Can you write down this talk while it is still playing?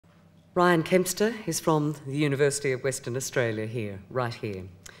Ryan Kempster is from the University of Western Australia here, right here.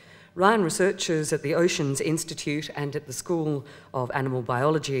 Ryan researches at the Oceans Institute and at the School of Animal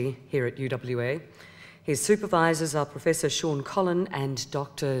Biology here at UWA. His supervisors are Professor Sean Collin and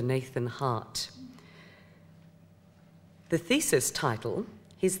Dr. Nathan Hart. His thesis title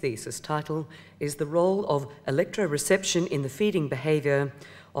is The Role of Electroreception in the Feeding Behaviour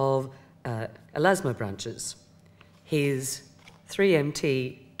of Elasmobranches. His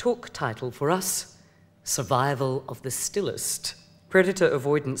 3MT talk title for us, Survival of the Stillest, Predator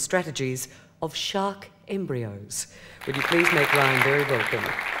Avoidance Strategies of Shark Embryos. Would you please make Ryan very welcome?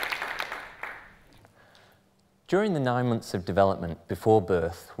 During the 9 months of development before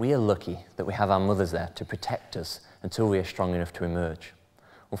birth, we are lucky that we have our mothers there to protect us until we are strong enough to emerge.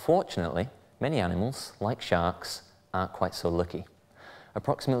 Unfortunately, many animals, like sharks, aren't quite so lucky.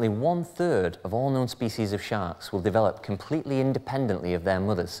 Approximately 1/3 of all known species of sharks will develop completely independently of their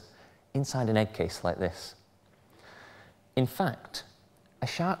mothers, inside an egg case like this. In fact, a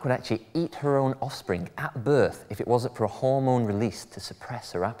shark would actually eat her own offspring at birth if it wasn't for a hormone release to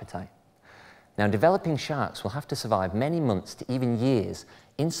suppress her appetite. Now, developing sharks will have to survive many months to even years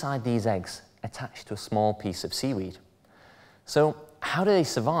inside these eggs attached to a small piece of seaweed. So, how do they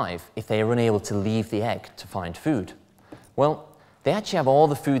survive if they are unable to leave the egg to find food? Well, they actually have all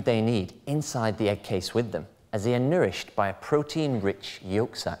the food they need inside the egg case with them, as they are nourished by a protein-rich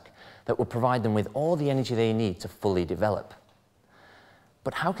yolk sac that will provide them with all the energy they need to fully develop.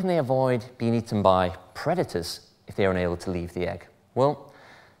 But how can they avoid being eaten by predators if they are unable to leave the egg? Well,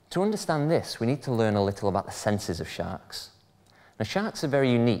 to understand this, we need to learn a little about the senses of sharks. Now, sharks are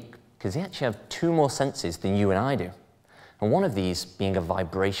very unique because they actually have 2 more senses than you and I do. And one of these being a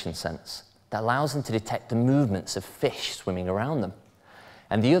vibration sense that allows them to detect the movements of fish swimming around them.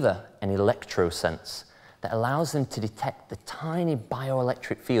 And the other, an electro sense that allows them to detect the tiny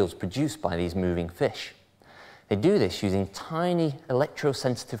bioelectric fields produced by these moving fish. They do this using tiny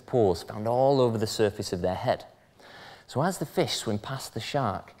electrosensitive pores found all over the surface of their head. So as the fish swim past the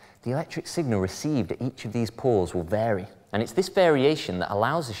shark, the electric signal received at each of these pores will vary. And it's this variation that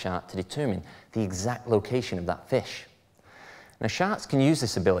allows the shark to determine the exact location of that fish. Now, sharks can use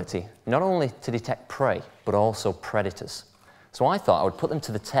this ability not only to detect prey, but also predators. So I thought I would put them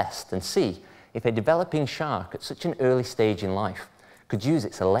to the test and see if a developing shark at such an early stage in life could use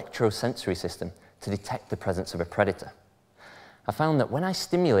its electrosensory system to detect the presence of a predator. I found that when I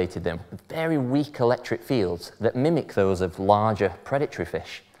stimulated them with very weak electric fields that mimic those of larger predatory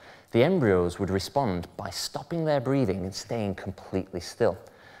fish, the embryos would respond by stopping their breathing and staying completely still,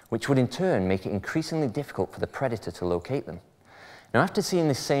 which would in turn make it increasingly difficult for the predator to locate them. Now, after seeing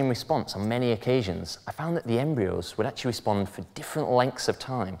this same response on many occasions, I found that the embryos would actually respond for different lengths of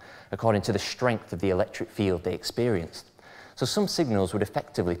time according to the strength of the electric field they experienced. So some signals would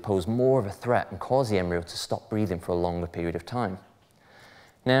effectively pose more of a threat and cause the embryo to stop breathing for a longer period of time.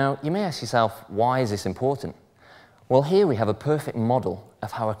 Now, you may ask yourself, why is this important? Well, here we have a perfect model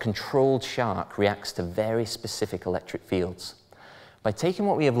of how a controlled shark reacts to very specific electric fields. By taking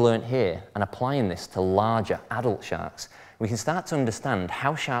what we have learned here and applying this to larger adult sharks, we can start to understand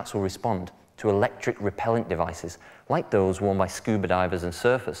how sharks will respond to electric repellent devices like those worn by scuba divers and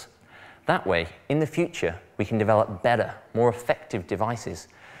surfers. That way, in the future, we can develop better, more effective devices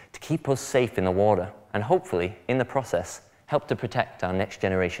to keep us safe in the water and hopefully, in the process, help to protect our next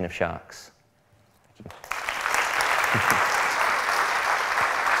generation of sharks. Thank you.